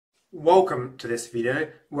Welcome to this video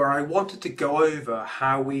where I wanted to go over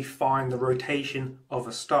how we find the rotation of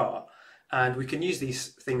a star, and we can use these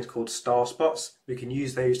things called star spots. We can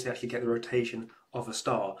use those to actually get the rotation of a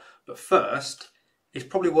star. But first, it's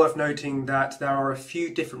probably worth noting that there are a few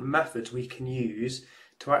different methods we can use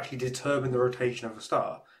to actually determine the rotation of a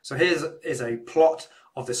star. So here is a plot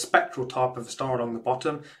of the spectral type of a star along the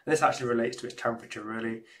bottom, and this actually relates to its temperature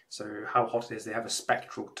really. So how hot it is, they have a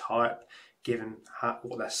spectral type given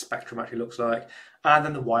what their spectrum actually looks like, and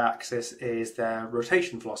then the y-axis is their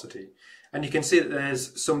rotation velocity. And you can see that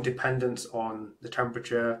there's some dependence on the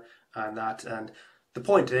temperature and that, and the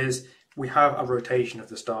point is we have a rotation of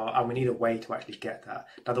the star and we need a way to actually get that.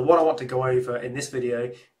 Now the one I want to go over in this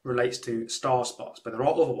video relates to star spots, but there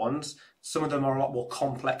are other ones. Some of them are a lot more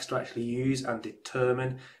complex to actually use and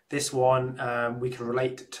determine. This one we can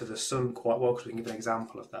relate to the sun quite well because we can give an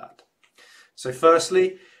example of that. So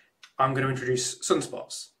firstly, I'm going to introduce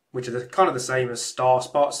sunspots, which are kind of the same as star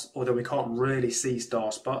spots, although we can't really see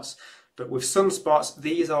star spots. But with sunspots,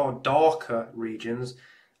 these are darker regions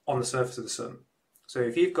on the surface of the sun. So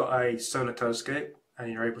if you've got a solar telescope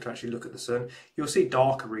and you're able to actually look at the sun, you'll see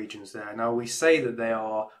darker regions there. Now we say that they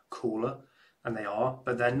are cooler, and they are,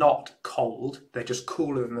 but they're not cold. They're just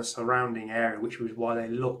cooler than the surrounding area, which is why they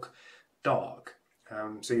look dark.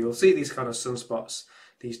 So you'll see these kind of sunspots,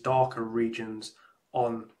 these darker regions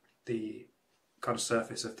on the kind of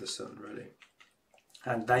surface of the sun really,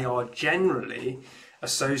 and they are generally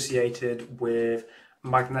associated with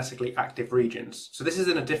magnetically active regions. So this is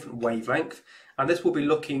in a different wavelength, and this will be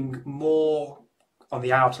looking more on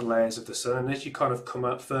the outer layers of the sun, and as you kind of come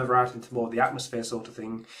up further out into more of the atmosphere sort of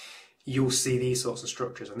thing, you'll see these sorts of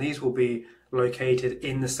structures, and these will be located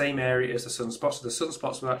in the same area as the sunspots. So the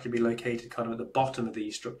sunspots will actually be located kind of at the bottom of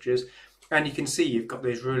these structures, and you can see you've got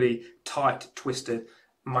these really tight twisted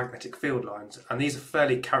magnetic field lines, and these are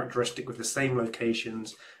fairly characteristic with the same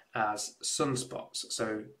locations as sunspots,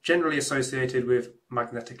 so generally associated with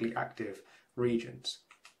magnetically active regions.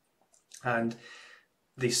 And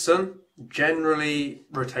the sun generally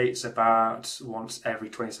rotates about once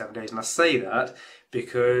every 27 days, and I say that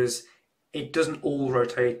because it doesn't all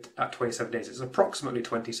rotate at 27 days, it's approximately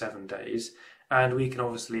 27 days, and we can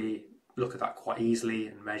obviously look at that quite easily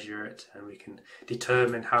and measure it, and we can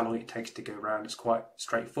determine how long it takes to go around. It's quite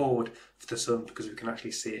straightforward for the sun because we can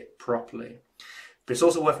actually see it properly. But it's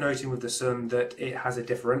also worth noting with the sun that it has a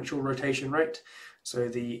differential rotation rate. So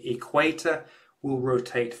the equator will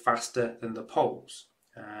rotate faster than the poles,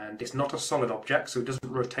 and it's not a solid object, so it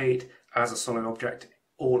doesn't rotate as a solid object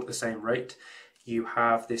all at the same rate. You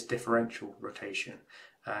have this differential rotation,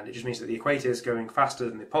 and it just means that the equator is going faster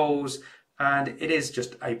than the poles, and it is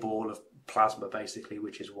just a ball of plasma basically,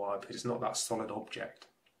 which is why, because it's not that solid object.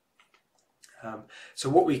 So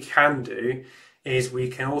what we can do is we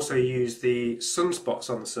can also use the sunspots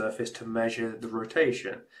on the surface to measure the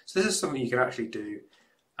rotation. So this is something you can actually do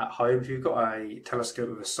at home. If you've got a telescope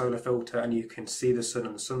with a solar filter and you can see the sun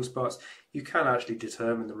and the sunspots, you can actually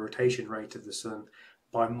determine the rotation rate of the sun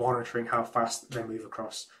by monitoring how fast they move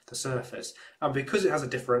across the surface. And because it has a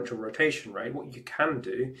differential rotation rate, what you can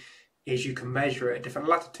do is you can measure it at different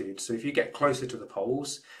latitudes. So if you get closer to the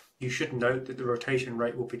poles, you should note that the rotation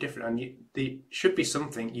rate will be different, and there should be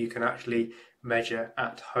something you can actually measure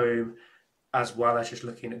at home as well as just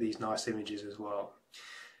looking at these nice images as well.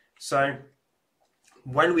 So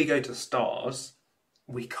when we go to stars,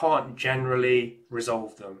 we can't generally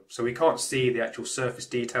resolve them. So we can't see the actual surface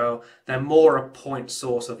detail. They're more a point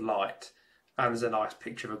source of light. And there's a nice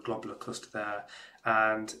picture of a globular cluster there.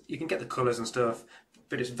 And you can get the colours and stuff,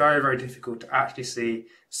 but it's very, very difficult to actually see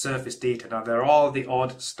surface detail. Now there are the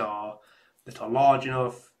odd star that are large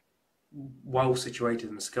enough, well situated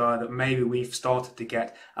in the sky, that maybe we've started to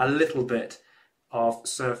get a little bit of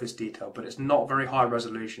surface detail, but it's not very high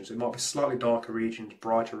resolution. So it might be slightly darker regions,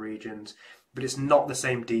 brighter regions, but it's not the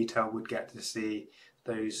same detail we'd get to see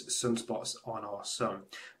those sunspots on our sun.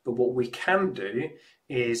 But what we can do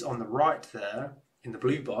is on the right there, in the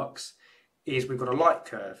blue box, is we've got a light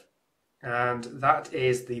curve. And that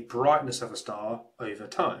is the brightness of a star over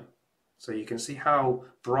time. So you can see how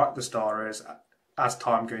bright the star is as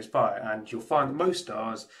time goes by, and you'll find that most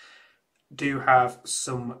stars do have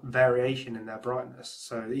some variation in their brightness.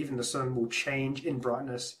 So even the sun will change in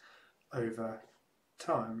brightness over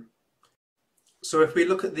time. So if we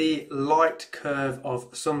look at the light curve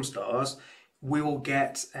of some stars, we will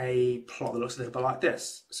get a plot that looks a little bit like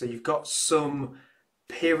this. So you've got some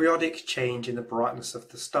periodic change in the brightness of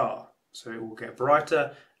the star. So it will get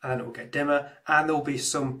brighter and then it will get dimmer, and there will be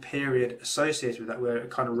some period associated with that where it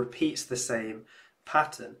kind of repeats the same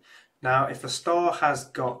pattern. Now, if a star has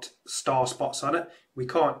got star spots on it, we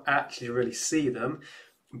can't actually really see them,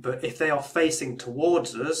 but if they are facing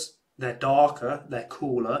towards us, they're darker, they're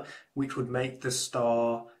cooler, which would make the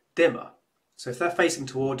star dimmer. So if they're facing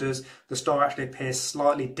towards us, the star actually appears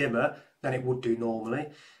slightly dimmer than it would do normally.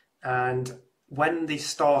 And when the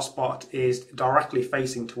star spot is directly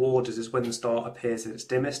facing towards us is when the star appears at its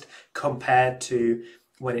dimmest, compared to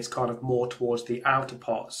when it's kind of more towards the outer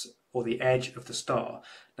parts or the edge of the star.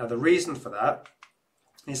 Now the reason for that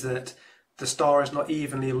is that the star is not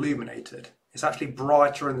evenly illuminated. It's actually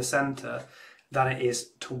brighter in the centre than it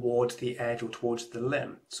is towards the edge or towards the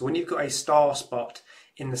limb. So when you've got a star spot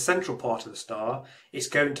in the central part of the star, it's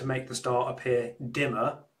going to make the star appear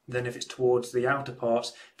dimmer than if it's towards the outer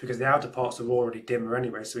parts, because the outer parts are already dimmer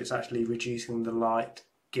anyway, so it's actually reducing the light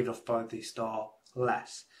given off by the star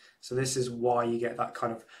less. So this is why you get that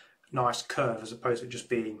kind of nice curve as opposed to just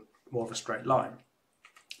being more of a straight line.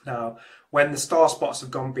 Now, when the star spots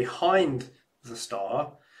have gone behind the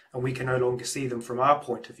star, and we can no longer see them from our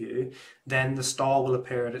point of view, then the star will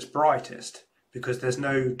appear at its brightest, because there's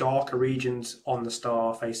no darker regions on the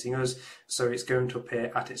star facing us, so it's going to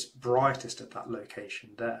appear at its brightest at that location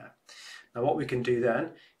there. Now what we can do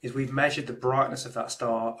then is we've measured the brightness of that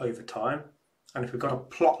star over time, and if we've got a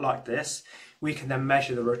plot like this, we can then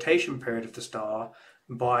measure the rotation period of the star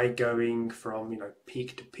by going from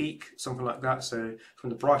peak to peak, something like that, so from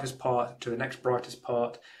the brightest part to the next brightest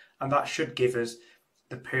part, and that should give us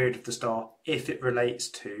the period of the star if it relates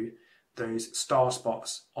to those star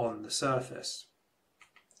spots on the surface.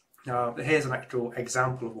 Now here's an actual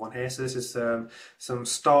example of one here. So this is some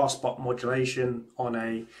star spot modulation on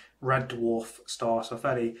a red dwarf star, so a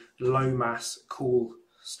fairly low mass cool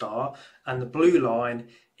star, and the blue line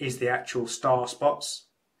is the actual star spots,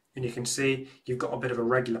 and you can see you've got a bit of a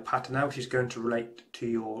regular pattern now, which is going to relate to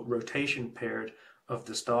your rotation period of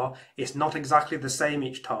the star. It's not exactly the same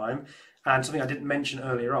each time, and something I didn't mention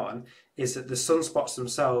earlier on is that the sunspots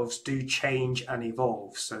themselves do change and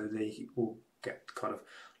evolve. So they will get kind of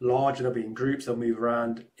larger, they'll be in groups, they'll move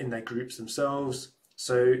around in their groups themselves.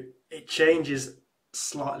 So it changes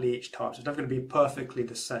slightly each time. So it's never going to be perfectly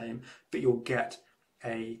the same, but you'll get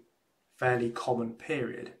a fairly common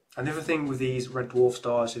period. And the other thing with these red dwarf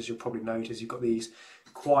stars, as you'll probably notice, you've got these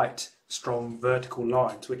quite strong vertical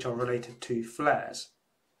lines which are related to flares.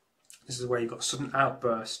 This is where you've got a sudden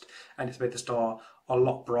outburst and it's made the star a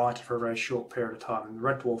lot brighter for a very short period of time. And the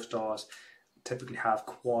red dwarf stars typically have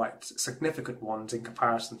quite significant ones in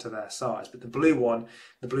comparison to their size. But the blue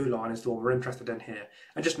line is the one we're interested in here.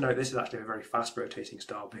 And just note, this is actually a very fast rotating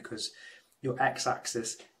star because your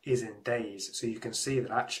x-axis is in days. So you can see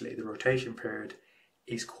that actually the rotation period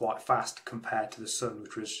is quite fast compared to the sun,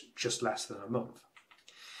 which was just less than a month.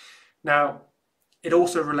 Now, it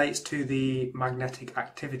also relates to the magnetic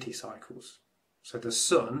activity cycles. So the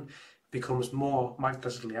sun becomes more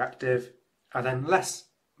magnetically active and then less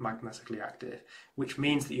magnetically active, which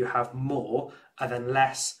means that you have more and then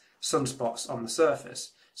less sunspots on the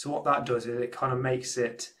surface. So what that does is it kind of makes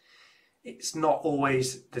it's not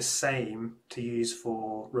always the same to use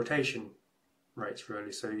for rotation rates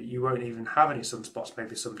really. So you won't even have any sunspots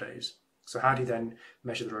maybe some days. So how do you then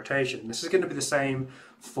measure the rotation? This is going to be the same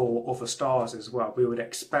for other stars as well. We would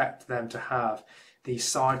expect them to have these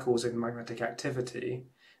cycles in magnetic activity,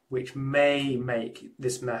 which may make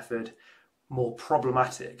this method more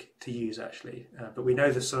problematic to use actually. But we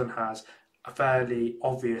know the sun has a fairly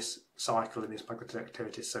obvious cycle in its magnetic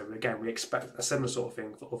activity. So again, we expect a similar sort of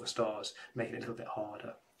thing for other stars, making it a little bit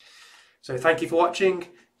harder. So thank you for watching.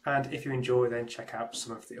 And if you enjoy, then check out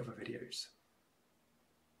some of the other videos.